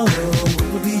 Oh,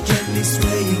 we'll be gently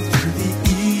swaying through the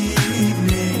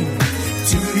evening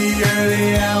to the early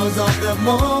hours of the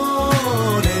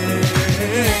morning.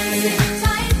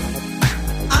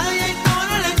 I ain't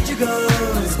gonna let you go.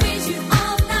 Squeeze you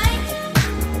all night.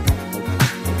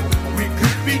 We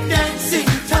could be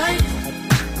dancing tight.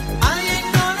 I ain't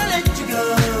gonna let you go.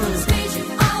 Squeeze you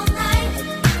all night.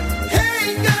 Hey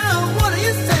girl, what do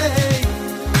you say?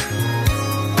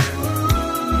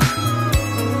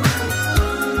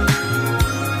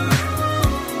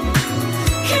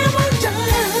 Come on,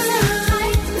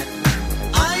 darling.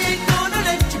 I ain't gonna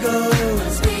let you go.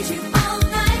 Squeeze you all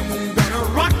night. We're gonna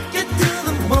rock it till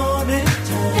the morning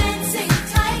time. Dancing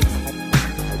tight.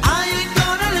 I ain't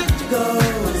gonna let you go.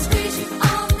 Squeeze you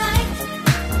all night.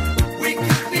 We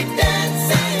could be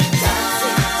dancing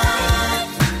tight.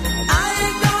 I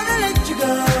ain't gonna let you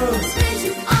go. Squeeze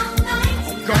you all night.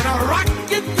 Gonna rock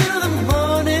it till the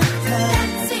morning time.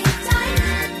 Dancing tight.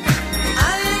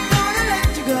 I ain't gonna let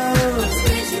you go.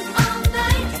 Squeeze you all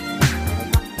night.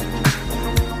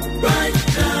 Right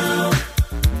now,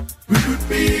 we could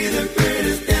be the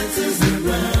greatest dancers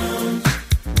around.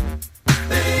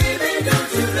 Baby, don't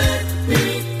you let me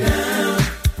down.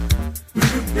 We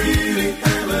could really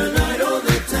have a night on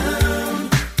the town.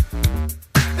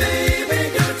 Baby,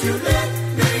 don't you let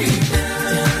me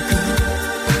down.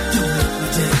 Don't let me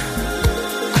down.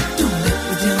 Don't let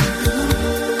me down.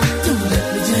 Don't let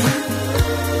me down.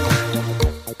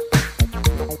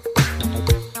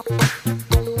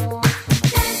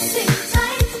 Dancing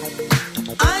tight.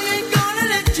 I ain't gonna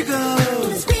let you go.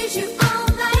 Squeeze you all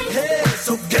night. Hey,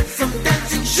 so get some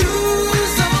dancing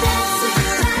shoes on.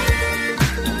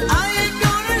 I ain't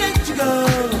gonna let you go.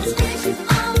 Squeeze you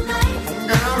all night.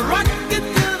 Gonna rock it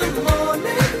till the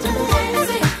morning time.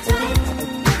 Dancing tight.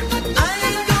 I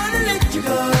ain't gonna let you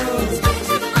go. Squeeze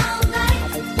you all night.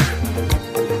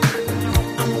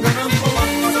 I'm gonna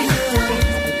hold you.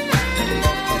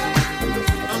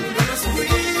 I'm gonna squeeze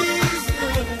you.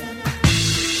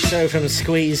 So from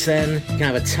Squeeze then, you can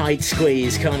have a tight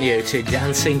squeeze, can't you, to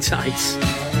Dancing Tight.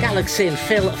 Galaxy and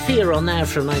Phil Fearon now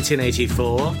from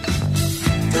 1984.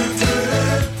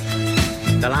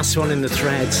 The last one in the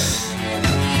threads.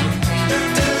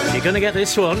 You're gonna get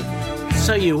this one,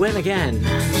 so you win again.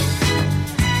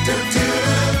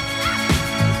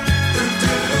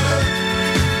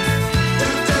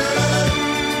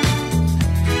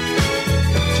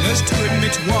 Just to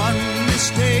admit one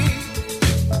mistake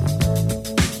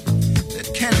that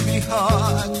can be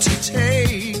hard to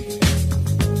take.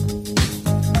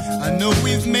 I know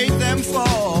we've made them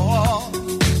fall,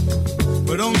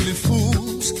 but only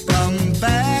fools come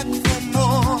back for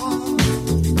more.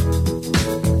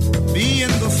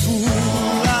 Being the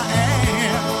fool I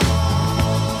am,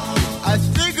 I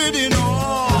figured in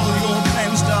all your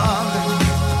plans, darling,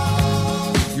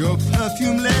 your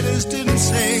perfume letters didn't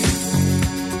say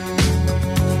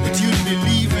that you'd be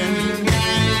leaving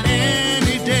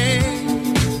any day.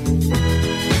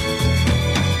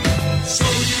 So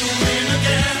you win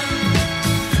again,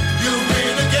 you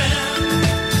win again.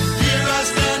 Here I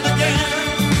stand again,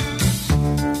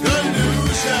 the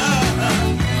loser.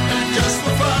 And just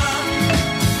for fun,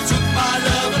 took my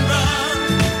love and run.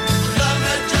 Love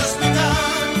had just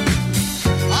begun.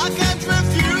 I can't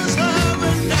refuse her,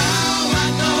 and now I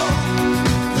know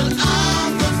that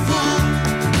I'm the fool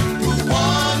who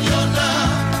won your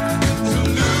love. To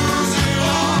lose you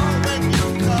all when you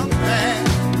come back,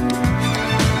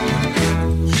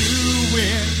 you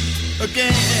win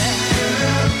again.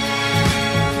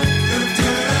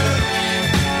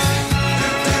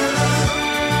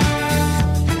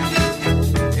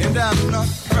 And I'm not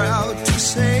proud to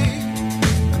say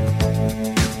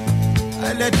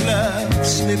I let love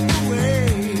slip away.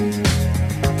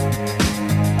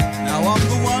 Now I'm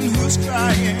the one who's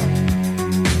crying.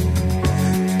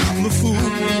 I'm the fool,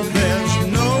 there's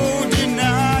no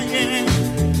denying.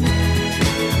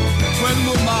 When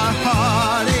will my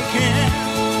heart aching?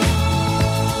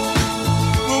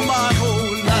 Will my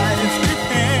whole life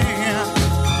depend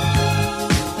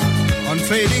on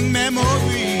fading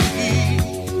memories?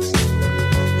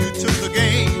 You took the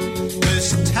game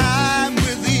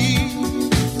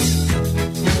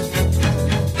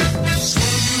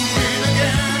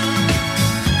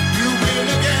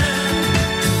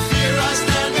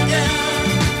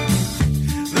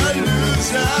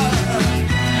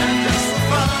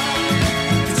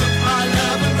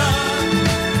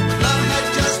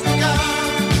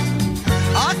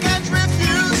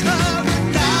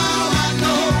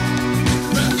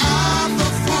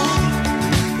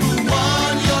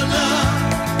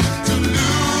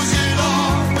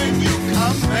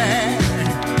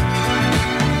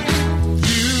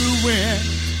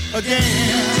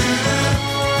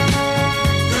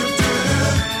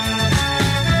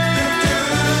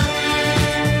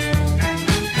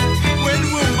When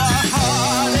will my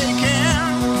heart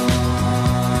again?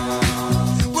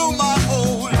 Will my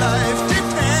whole life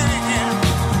depend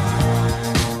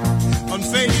on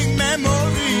fading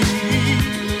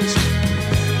memories?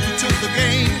 You took the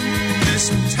game this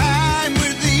time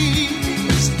with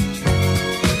ease.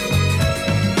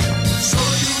 So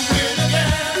you win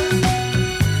again,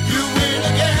 you win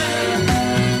again.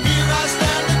 Here I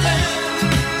stand again,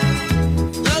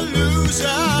 the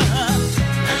loser.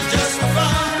 And just for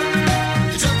fun,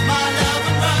 you took my love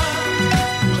and run,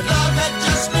 but love had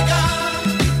just begun.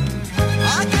 I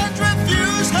can't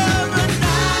refuse her, and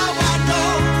now I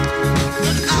know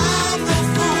that I'm the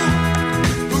fool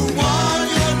who won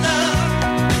your love,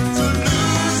 to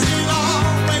lose it all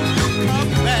when you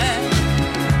come back.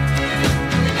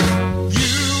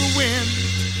 You win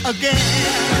again.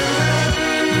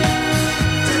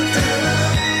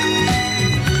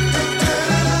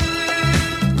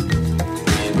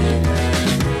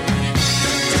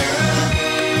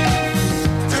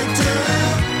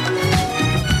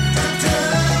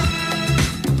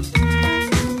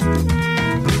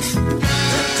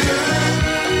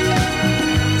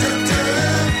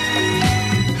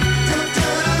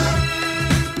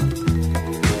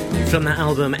 From that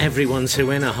album, Everyone's a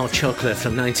Winner, Hot Chocolate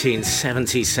from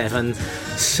 1977.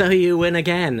 So You Win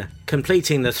Again.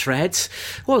 Completing the threads.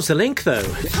 What's the link, though?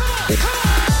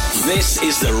 This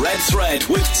is The Red Thread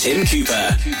with Tim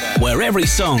Cooper, where every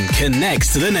song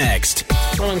connects to the next.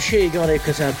 Well, I'm sure you got it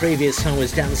because our previous song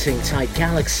was Dancing Tight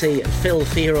Galaxy and Phil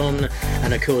Theron.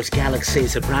 And, of course, Galaxy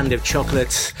is a brand of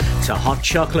chocolates to hot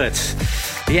chocolate.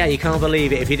 Yeah, you can't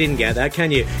believe it if you didn't get that, can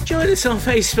you? Join us on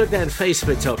Facebook then,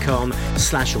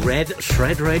 facebook.com/Red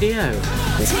Thread Radio.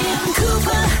 Tim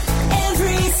Cooper,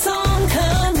 every song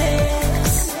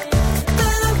connects.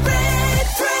 The Red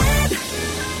Thread.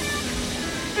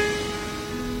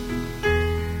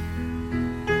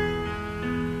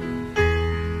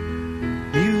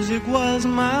 Music was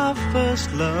my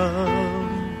first love,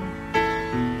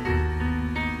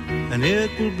 and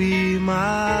it will be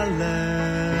my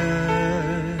last.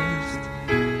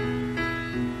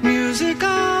 Music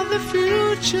of the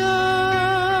future,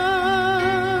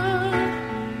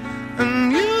 and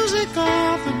music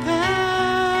of the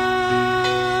past.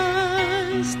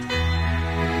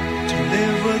 To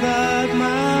live without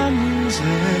my music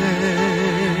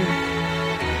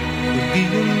would be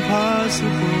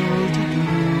impossible to do.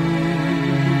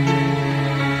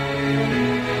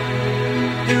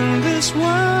 In this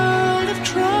world of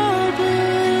troubles,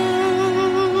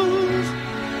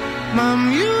 my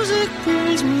music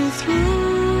pulls me through.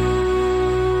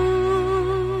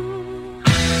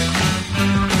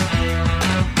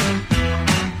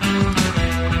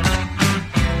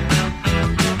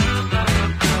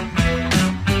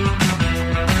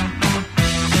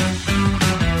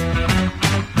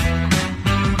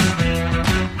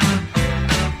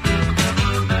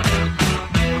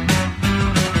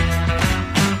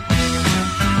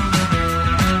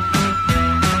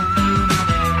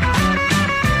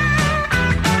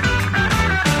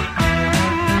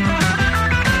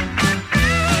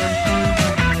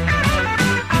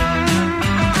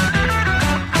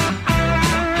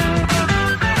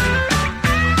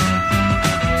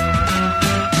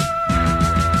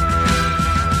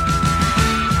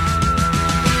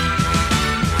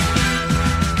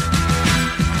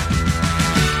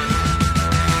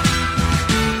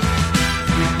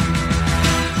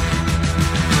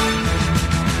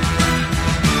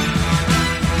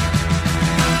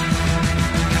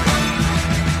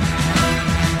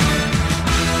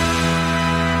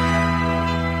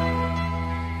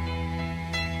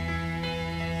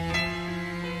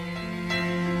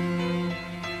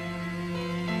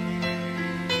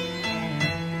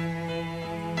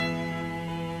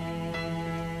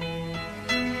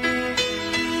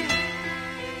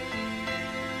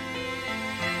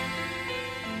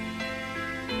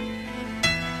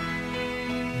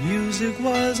 Music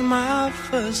was my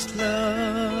first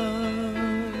love,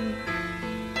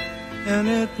 and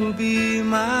it will be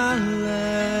my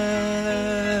last.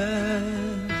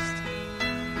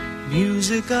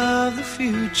 Music of the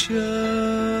future,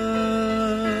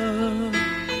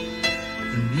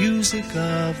 and music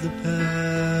of the past,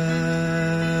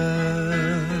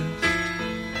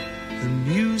 and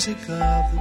music of the